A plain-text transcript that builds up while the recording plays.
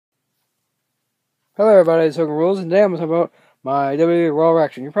Hello everybody, it's Hogan Rules, and today I'm going to talk about my WWE Raw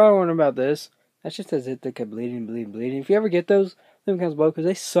reaction. You're probably wondering about this. That's just as if they kept bleeding. If you ever get those, leave them comments below, because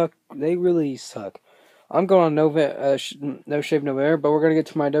they suck. They really suck. I'm going on No Shave November, but we're going to get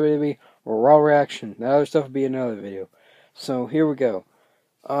to my WWE Raw reaction. The other stuff will be in another video. So, here we go.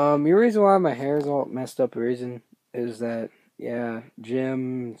 The reason why my hair is all messed up, the reason is that, yeah,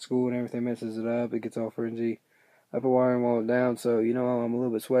 gym, school, and everything messes it up. It gets all frenzy. I put water and wall it down, so, I'm a little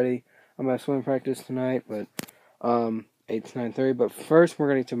bit sweaty. I'm at swim practice tonight, but 8 to 9:30. But first, we're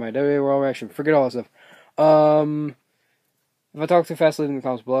gonna get to my WWE Raw reaction. Forget all that stuff. If I talk too fast, leave in the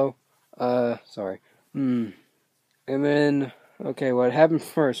comments below. Sorry. And then, okay, what happened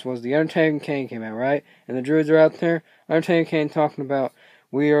first was the Undertaker and Kane came out, right? And the Druids are out there. Undertaker and Kane talking about,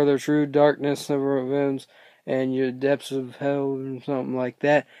 we are the true darkness of our rooms and your depths of hell and something like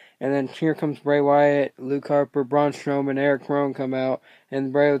that. And then here comes Bray Wyatt, Luke Harper, Braun Strowman, Eric Rowan come out,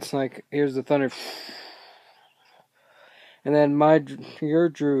 and Bray was like, here's the thunder. And then your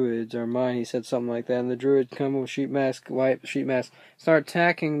druids are mine, he said something like that. And the druids come with white sheet mask, start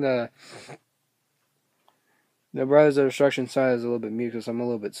attacking the Brothers of Destruction. Side is a little bit mute because I'm a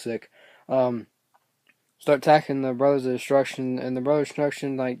little bit sick. Start attacking the Brothers of Destruction, and the Brothers of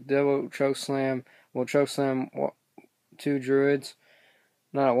Destruction, like, double chokeslam, two druids.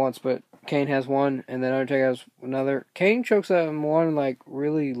 Not at once, but Kane has one, and then Undertaker has another. Kane chokes at him one, like,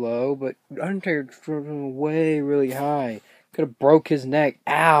 really low, but Undertaker chokes him way really high. Could have broke his neck.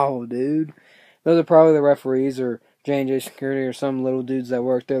 Ow, dude. Those are probably the referees or J&J Security or some little dudes that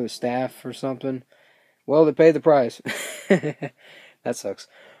work there, the staff or something. Well, they paid the price. That sucks.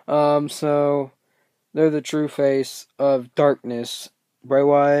 So, they're the true face of darkness. Bray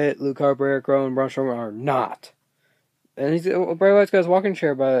Wyatt, Luke Harper, Eric Rowan, and Braun Strowman are not. And Bray Wyatt's got his walking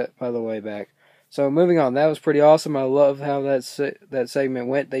chair by the way back. So moving on, that was pretty awesome. I love how that segment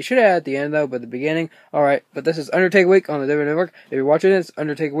went. They should have at the end though, but the beginning. All right, but this is Undertaker Week on the WWE Network. If you're watching this,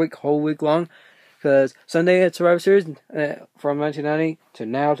 Undertaker Week whole week long, because Sunday at Survivor Series from 1990 to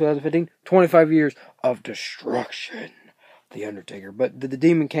now 2015, 25 years of destruction. The Undertaker, but the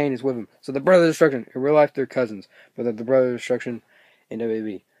Demon Kane is with him. So the Brothers of Destruction in real life, they're cousins, but they're the Brothers of Destruction in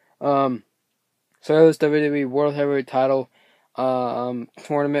WWE. So this WWE World Heavyweight Title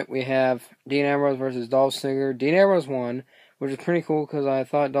tournament, we have Dean Ambrose versus Dolph Ziggler. Dean Ambrose won, which is pretty cool because I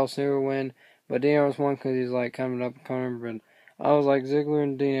thought Dolph Ziggler would win, but Dean Ambrose won because he's like coming up and coming. But I was like, Ziggler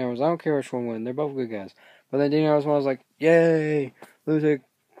and Dean Ambrose, I don't care which one win, they're both good guys. But then Dean Ambrose won, I was like, yay, Lunatic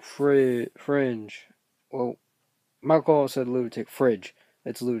Fringe. Well, Michael said Lunatic Fridge.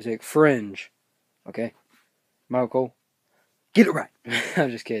 It's Lunatic Fringe. Okay, Michael, get it right.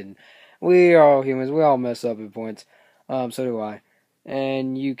 I'm just kidding. We are all humans. We all mess up at points. So do I.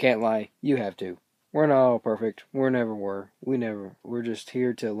 And you can't lie. You have to. We're not all perfect. We never were. We're just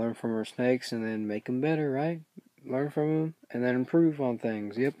here to learn from our mistakes and then make them better, right? Learn from them and then improve on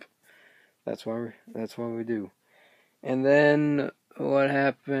things. Yep. That's what we do. And then what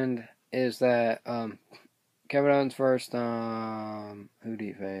happened is that Kevin Owens first. Who did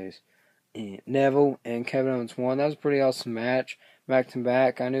he face? Neville and Kevin Owens won. That was a pretty awesome match. Back to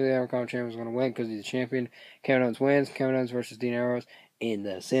back. I knew the Intercontinental Champion was going to win because he's the champion. Kevin Owens wins. Kevin Owens versus Dean Ambrose in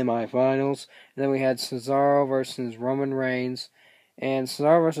the semifinals. And then we had Cesaro versus Roman Reigns. And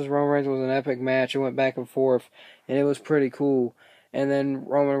Cesaro versus Roman Reigns was an epic match. It went back and forth, and it was pretty cool. And then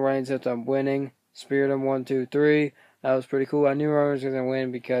Roman Reigns ended up winning. Speared him 1, 2, 3. That was pretty cool. I knew Roman was going to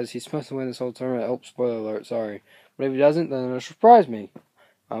win because he's supposed to win this whole tournament. Oh, spoiler alert, sorry. But if he doesn't, then it'll surprise me.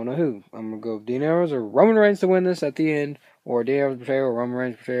 I don't know who. I'm going to go with Dean Ambrose or Roman Reigns to win this at the end. Or Dean Ambrose betrayal, or Roman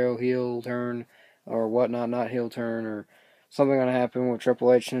Reigns betrayal, heel turn, or whatnot, not heel turn, or something going to happen with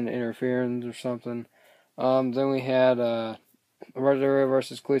Triple H and interference or something. Then we had Rio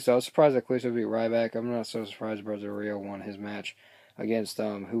versus Kalisto. I was surprised that Kalisto beat Ryback. I'm not so surprised Rio won his match against,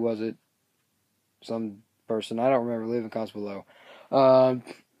 who was it? Some person. I don't remember. Leave in the comments below.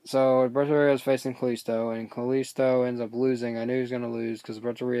 So Alberto Rio is facing Kalisto, and Kalisto ends up losing. I knew he was going to lose because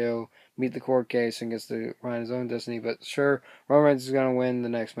Alberto Rio beat the court case and gets to run his own destiny. But sure, Roman Reigns is going to win the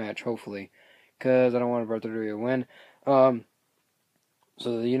next match, hopefully, because I don't want Alberto Rio to win.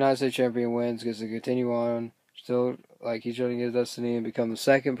 So the United States champion wins, gets to continue on, still like he's trying to get his destiny and become the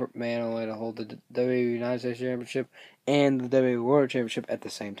second man only to hold the WWE United States Championship and the WWE World Championship at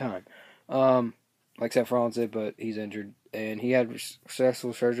the same time. Like Seth Rollins did, but he's injured. And he had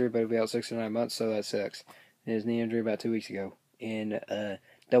successful surgery, but he'll be out 6 to 9 months, so that sucks. His knee injury about 2 weeks ago in a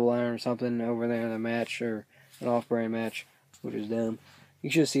double iron or something over there in a match, or an off-brand match, which is dumb. You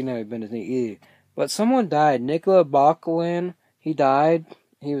should have seen how he bent his knee. Ew. But someone died. Nikola Backlund, he died.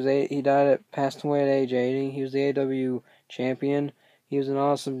 Passed away at age 80. He was the AW champion. He was an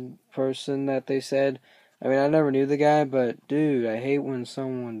awesome person that they said. I mean, I never knew the guy, but dude, I hate when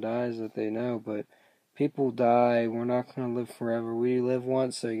someone dies that they know. But people die. We're not gonna live forever. We live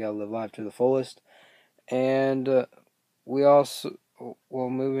once, so you gotta live life to the fullest. And we also, well,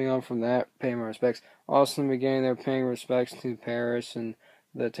 moving on from that, paying my respects. Also, in the beginning, they were paying respects to Paris and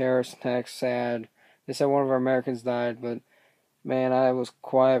the terrorist attacks. Sad. They said one of our Americans died, but man, I was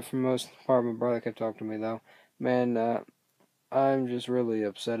quiet for most of the part. My brother kept talking to me though. Man, I'm just really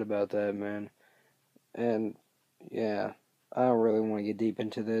upset about that, man. And yeah, I don't really want to get deep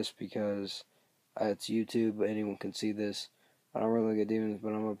into this because it's YouTube. Anyone can see this. I don't really get deep into this,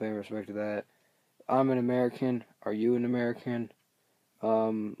 but I'm gonna pay respect to that. I'm an American. Are you an American?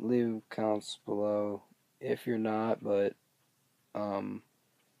 Leave comments below if you're not, but um,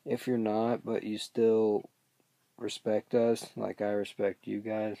 if you're not, but you still respect us, like I respect you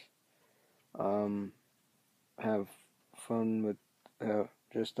guys. Um, have fun with,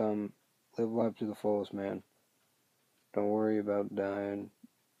 just live life to the fullest, man. Don't worry about dying.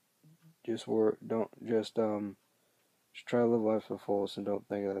 Don't just try to live life to the fullest and don't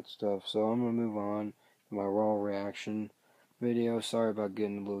think of that stuff. So I'm gonna move on to my raw reaction video. Sorry about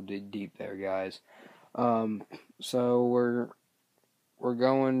getting a little deep there, guys. Um, so we're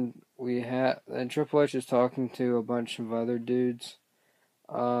going. We have and Triple H is talking to a bunch of other dudes.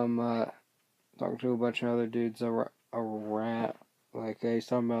 Talking to a bunch of other dudes around. Like he's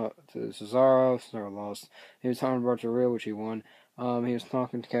talking about to Cesaro. Cesaro lost. He was talking about the real, which he won. He was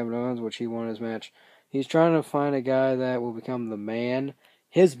talking to Kevin Owens, which he won his match. He's trying to find a guy that will become the man,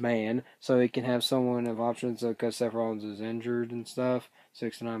 his man, so he can have someone of options because Seth Rollins is injured and stuff,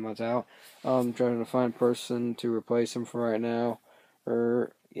 6 to 9 months out. Trying to find a person to replace him for right now.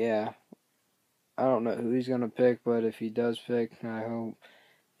 Yeah, I don't know who he's gonna pick, but if he does pick, I hope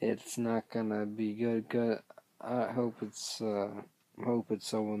it's not gonna be good. I hope it's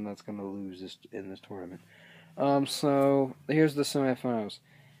someone that's gonna lose this in this tournament. So here's the semifinals: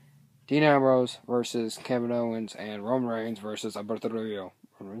 Dean Ambrose versus Kevin Owens and Roman Reigns versus Alberto Del Rio.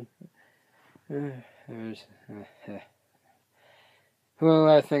 Who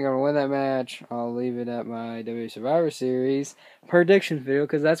I think I'm gonna win that match? I'll leave it at my WWE Survivor Series prediction video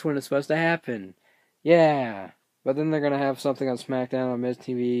because that's when it's supposed to happen. Yeah. But then they're going to have something on SmackDown on Miz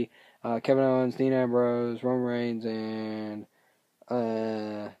TV. Kevin Owens, Dean Ambrose, Roman Reigns, and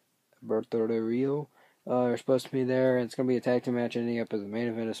Alberto Del Rio are supposed to be there. And it's going to be a tag team match ending up as the main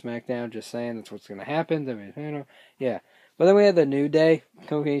event of SmackDown. Just saying that's what's going to happen. Yeah. But then we had the New Day,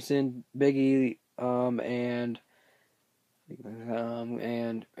 Kofi Kingston, Big E, and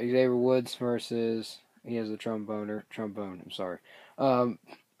Xavier Woods versus, he has a trombone, I'm sorry,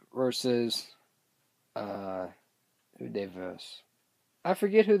 versus, who they verse? I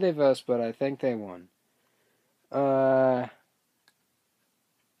forget who they verse, but I think they won. I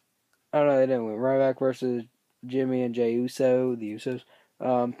don't know, they didn't win. Ryback versus Jimmy and Jey Uso, the Usos.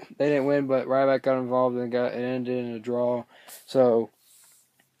 They didn't win, but Ryback got involved and it ended in a draw. So,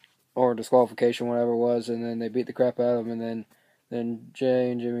 or disqualification, whatever it was, and then they beat the crap out of him, and then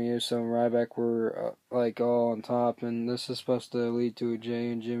Jay and Jimmy Uso and Ryback were all on top, and this is supposed to lead to a Jay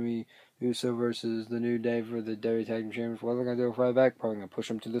and Jimmy Uso versus the New Day for the WWE Tag Team Champions. What are they gonna do with Ryback? Probably gonna push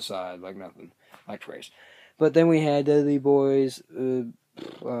him to the side like nothing, like Trace. But then we had Dudley Boys,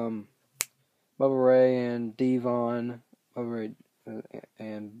 Bubba Ray and Devon,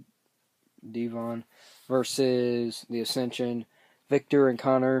 and Devon versus the Ascension, Victor and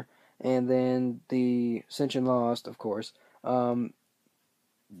Connor. And then the Ascension lost, of course. Bubba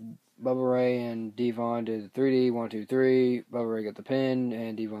Ray and Devon did the 3D, 1, 2, 3. Bubba Ray got the pin,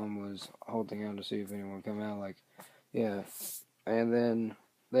 and Devon was holding on to see if anyone would come out. Yeah. And then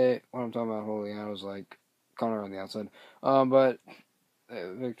what I'm talking about holding out was Connor on the outside. But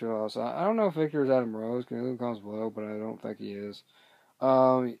Victor lost. I don't know if Victor is Adam Rose, because he lives comments below, but I don't think he is.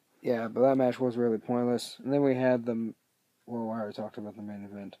 Yeah, but that match was really pointless. And then we had I already talked about the main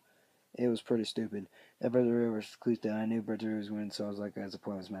event. It was pretty stupid. Alberto Rio versus Kalisto. I knew Alberto Rio was winning, so I was like, that's a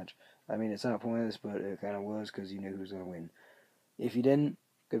pointless match. I mean, it's not pointless, but it kind of was because you knew who was going to win. If you didn't,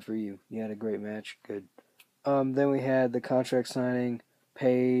 good for you. You had a great match. Good. Then we had the contract signing,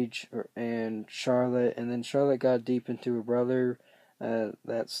 Paige and Charlotte, and then Charlotte got deep into her brother.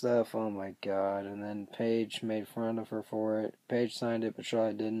 That stuff, oh my god. And then Paige made fun of her for it. Paige signed it, but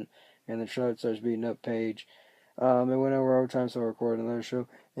Charlotte didn't. And then Charlotte starts beating up Paige. It went over overtime, so I recorded another show.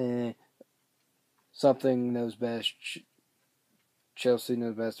 Something knows best. Chelsea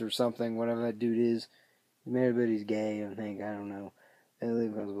knows best, or something. Whatever that dude is. Everybody's gay, I think. I don't know. And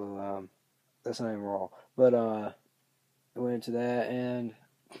leave comes below. That's not even raw. But it went into that, and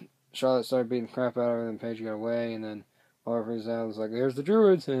Charlotte started beating the crap out of her, and Paige got away, and then all over his house, like, there's the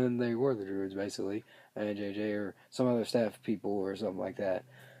Druids, and they were the Druids, basically, and JJ or some other staff people or something like that.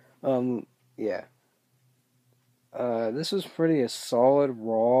 Yeah. This was pretty a solid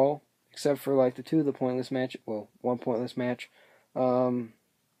Raw, except for, like, the pointless match, well, one pointless match, because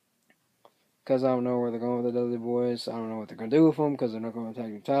I don't know where they're going with the Dudley Boys. I don't know what they're going to do with them, because they're not going to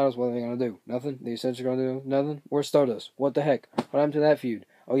take the titles. What are they going to do? Nothing? The Essential going to do nothing? Where's Stardust? What the heck? What happened to that feud?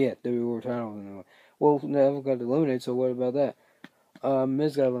 Oh, yeah, WWE World Title. Well, Neville got eliminated, so what about that?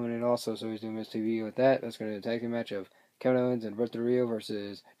 Miz got eliminated also, so he's doing Miz TV with that. That's going to be a tag team match of Kevin Owens and Bret Del Rio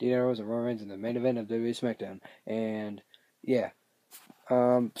versus Dean Ambrose and Roman Reigns in the main event of WWE SmackDown. And, yeah.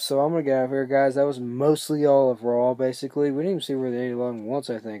 So I'm going to get out of here, guys. That was mostly all of Raw, basically. We didn't even see where they ended along once,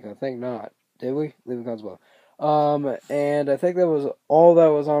 I think. I think not. Did we? Leave in comments below. And I think that was all that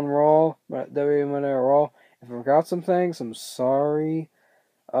was on Raw. WWE Monday Night Raw. If I forgot some things, I'm sorry.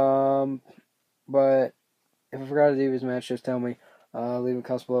 But if I forgot a Divas match, just tell me. Leave in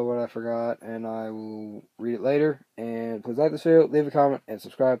comments below what I forgot, and I will read it later. And please like this video, leave a comment, and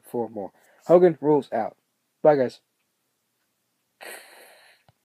subscribe for more. Hogan rules out. Bye, guys.